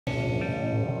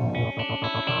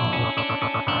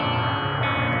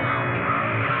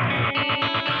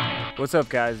What's up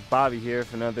guys, Bobby here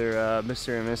for another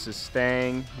Mr. and Mrs.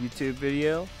 Stang YouTube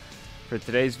video. For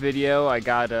today's video I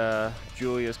got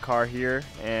Julia's car here,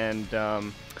 and I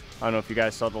don't know if you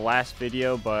guys saw the last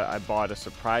video, but I bought a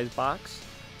surprise box.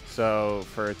 So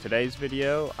for today's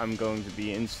video I'm going to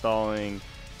be installing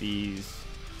these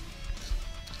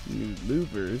new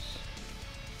louvers.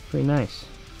 Pretty nice.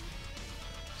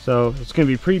 So it's going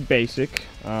to be pretty basic.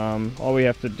 All we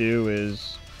have to do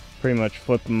is pretty much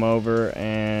flip them over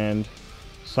and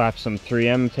slap some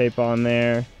 3M tape on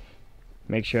there.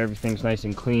 Make sure everything's nice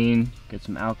and clean. Get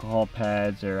some alcohol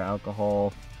pads or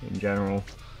alcohol in general.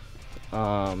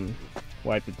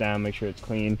 Wipe it down, make sure it's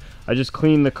clean. I just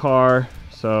cleaned the car,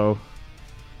 so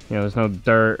you know there's no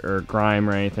dirt or grime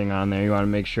or anything on there. You want to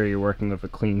make sure you're working with a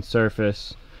clean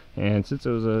surface. And since it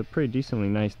was a pretty decently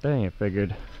nice day, I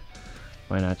figured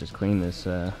why not just clean this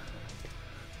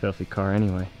filthy car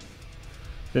anyway.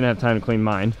 Didn't have time to clean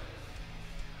mine.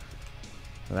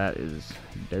 That is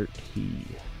dirty.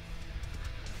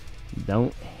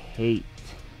 Don't hate,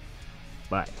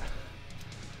 but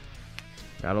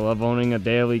gotta love owning a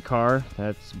daily car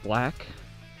that's black,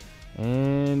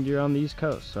 and you're on the East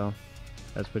Coast, so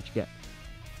that's what you get.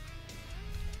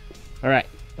 Alright,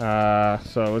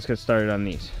 so let's get started on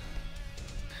these.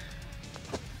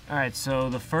 Alright, so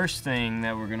the first thing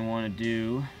that we're gonna want to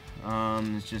do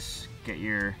is just get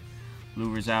your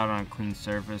louvers out on a clean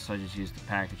surface. I just used the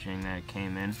packaging that it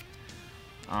came in.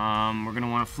 We're going to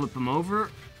want to flip them over,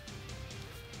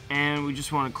 and we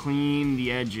just want to clean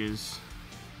the edges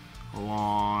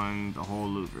along the whole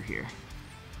louver here.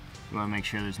 We want to make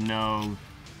sure there's no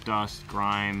dust,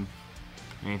 grime,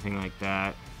 anything like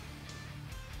that.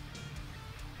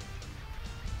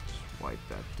 Just wipe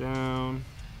that down.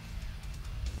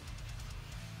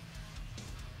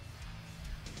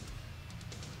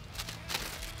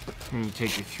 And you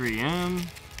take your 3M,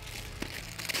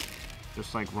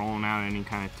 just like rolling out any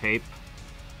kind of tape,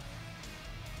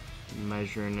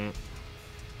 measuring it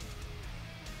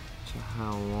to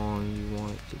how long you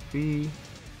want it to be.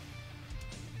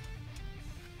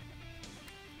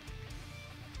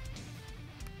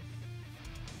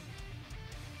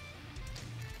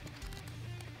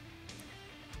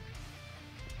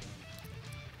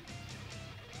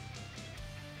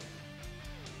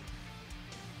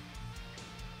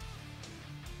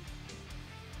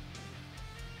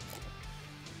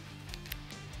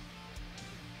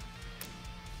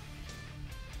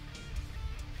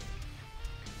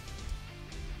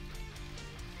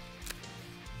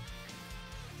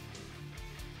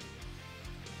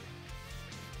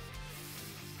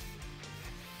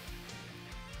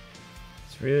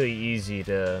 It's really easy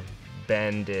to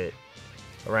bend it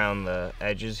around the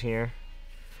edges here.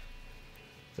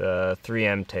 The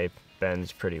 3M tape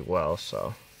bends pretty well,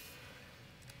 so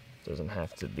it doesn't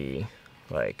have to be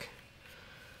like,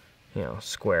 you know,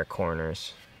 square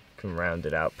corners. You can round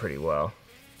it out pretty well.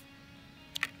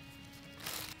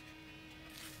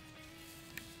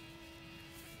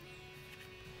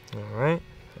 Alright,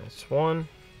 that's one.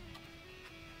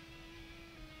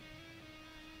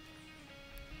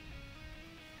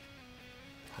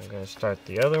 I'm going to start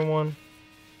the other one.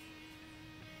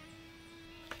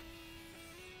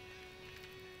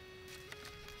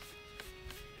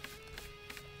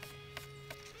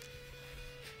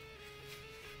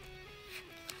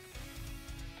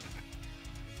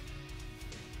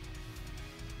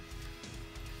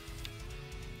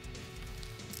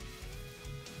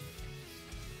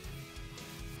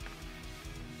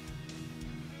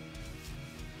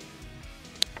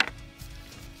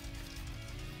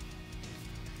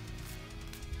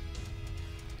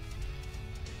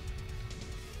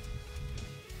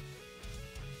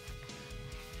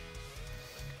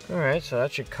 Alright, so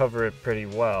that should cover it pretty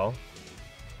well.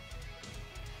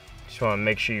 Just want to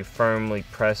make sure you firmly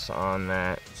press on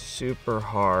that super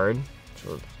hard,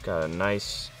 so it's got a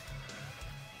nice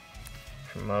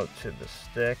promote to the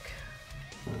stick.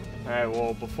 Alright,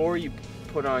 well before you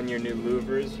put on your new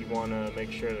louvers, you want to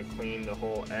make sure to clean the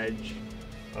whole edge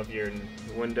of your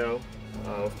window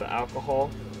with the alcohol.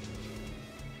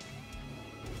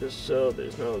 Just so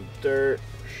there's no dirt,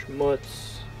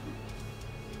 schmutz,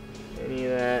 any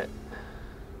of that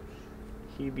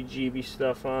heebie-jeebie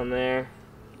stuff on there.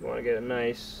 You want to get a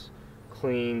nice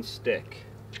clean stick.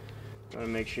 You want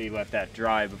to make sure you let that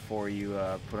dry before you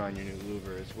put on your new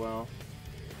louver as well.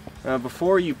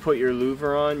 Before you put your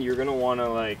louver on, you're going to want to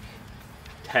like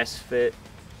test fit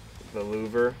the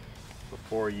louver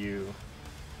before you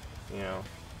know,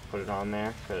 put it on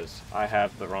there, because I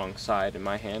have the wrong side in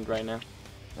my hand right now.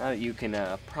 Now that you can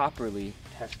properly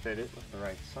test fit it with the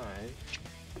right side,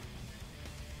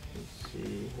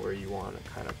 see where you want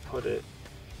to kind of put it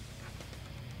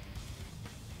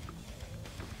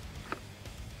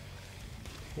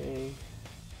Okay.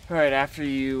 All right, after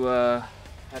you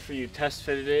test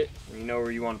fitted it, and you know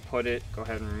where you want to put it, go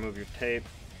ahead and remove your tape.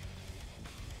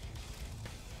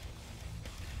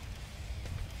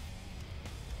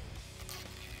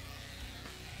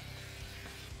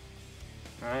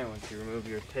 All right, once you remove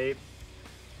your tape,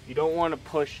 you don't want to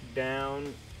push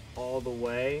down all the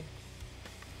way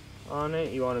on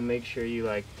it. You want to make sure you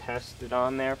like test it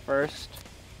on there first.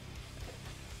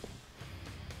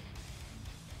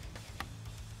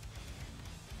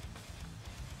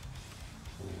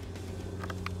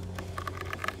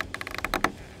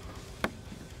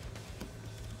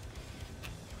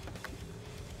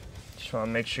 Just want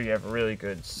to make sure you have a really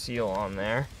good seal on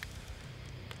there.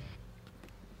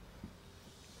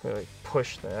 Really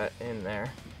push that in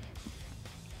there.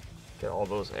 Get all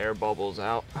those air bubbles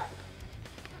out. I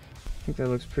think that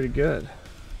looks pretty good.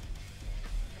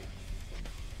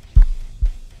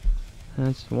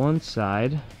 That's one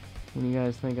side. What do you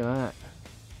guys think of that?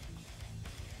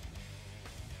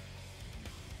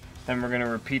 Then we're going to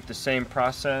repeat the same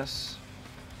process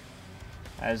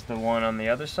as the one on the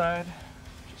other side.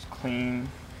 Just clean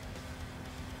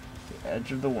the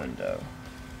edge of the window.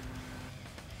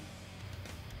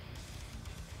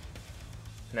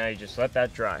 Now you just let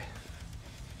that dry.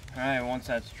 Alright, once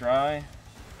that's dry,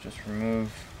 just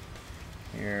remove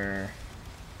your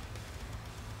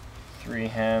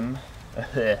 3M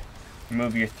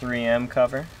remove your 3M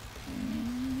cover.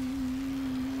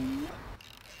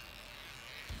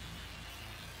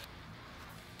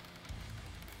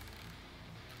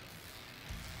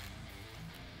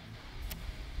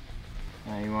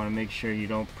 Now you want to make sure you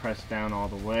don't press down all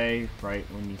the way right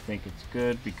when you think it's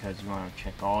good, because you want to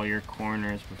check all your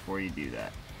corners before you do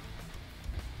that.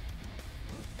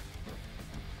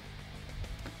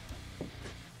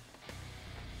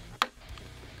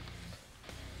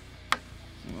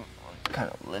 Kind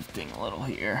of lifting a little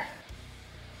here.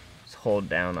 Just hold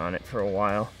down on it for a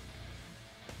while.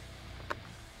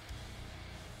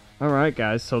 Alright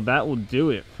guys, so that will do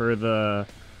it for the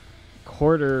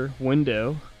quarter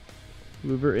window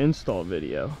louver install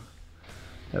video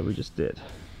that we just did.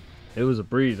 It was a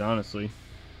breeze, honestly.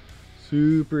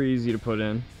 Super easy to put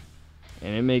in,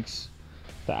 and it makes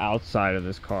the outside of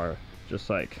this car just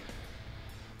like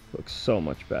look so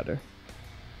much better.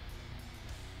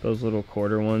 Those little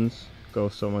quarter ones go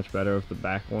so much better with the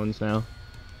back ones now.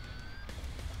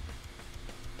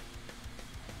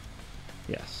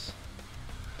 Yes.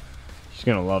 She's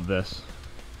gonna love this.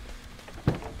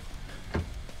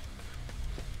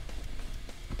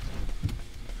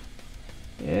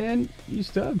 And you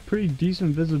still have pretty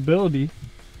decent visibility.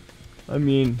 I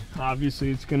mean, obviously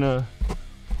it's gonna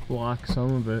block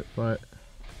some of it, but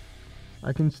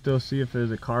I can still see if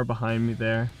there's a car behind me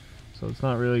there. So it's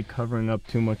not really covering up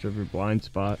too much of your blind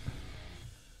spot.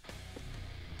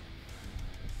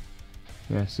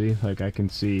 Yeah, see, like I can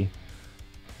see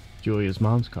Julia's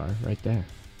mom's car right there.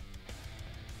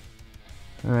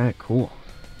 Alright, cool.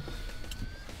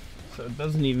 So it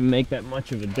doesn't even make that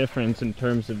much of a difference in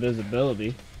terms of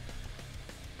visibility.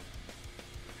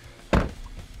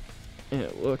 And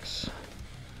it looks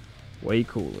way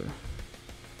cooler.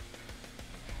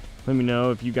 Let me know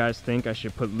if you guys think I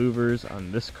should put louvers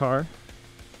on this car.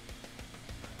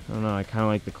 I don't know, I kind of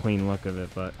like the clean look of it,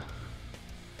 but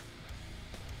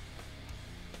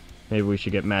maybe we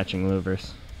should get matching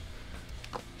louvers.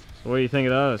 So what do you think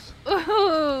of those?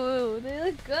 Ooh, they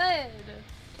look good.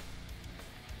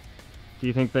 Do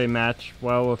you think they match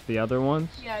well with the other ones?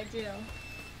 Yeah, I do.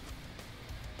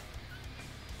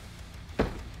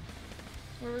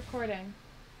 We're recording.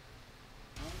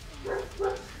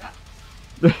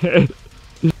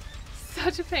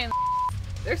 Such a pain.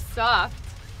 They're soft.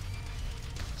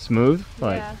 Smooth?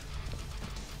 Like, yeah.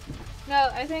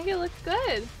 No, I think it looks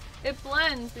good. It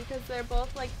blends because they're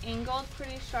both like angled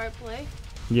pretty sharply.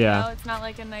 yeah. You know, it's not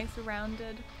like a nice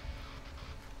rounded.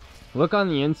 Look on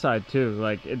the inside too.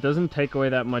 Like, it doesn't take away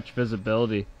that much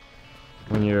visibility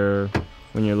when you're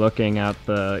looking at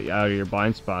out of your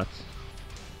blind spots.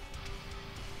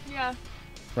 Yeah.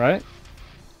 Right?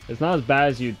 It's not as bad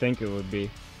as you'd think it would be,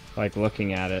 like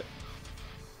looking at it.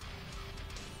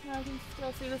 No, I can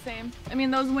still see the same. I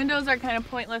mean, those windows are kind of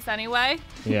pointless anyway.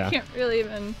 Yeah. You can't really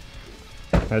even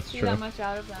That's see true. that much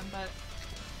out of them, but.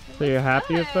 So you're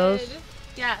happy with those?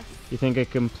 Yes. You think it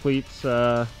completes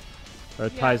or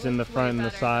ties in the front and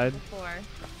the side?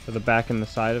 Or the back and the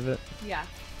side of it? Yeah.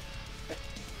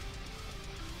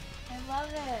 I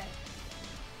love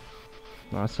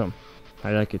it. Awesome.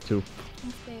 I like it too.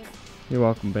 Thanks, babe. You're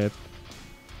welcome, babe.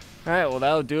 Alright, well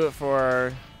that'll do it for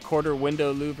our quarter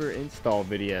window louver install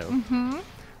video. Mm-hmm.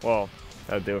 Well,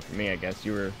 that'll do it for me, I guess.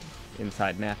 You were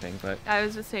inside napping, but I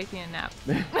was just taking a nap.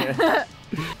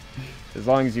 as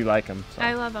long as you like them. So.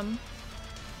 I love them.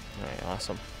 All right,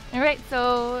 awesome. All right,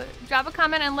 so drop a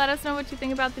comment and let us know what you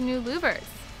think about the new Louvers.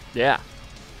 Yeah.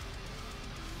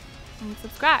 And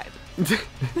subscribe.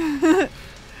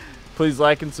 Please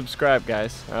like and subscribe,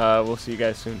 guys. We'll see you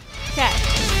guys soon.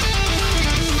 Okay.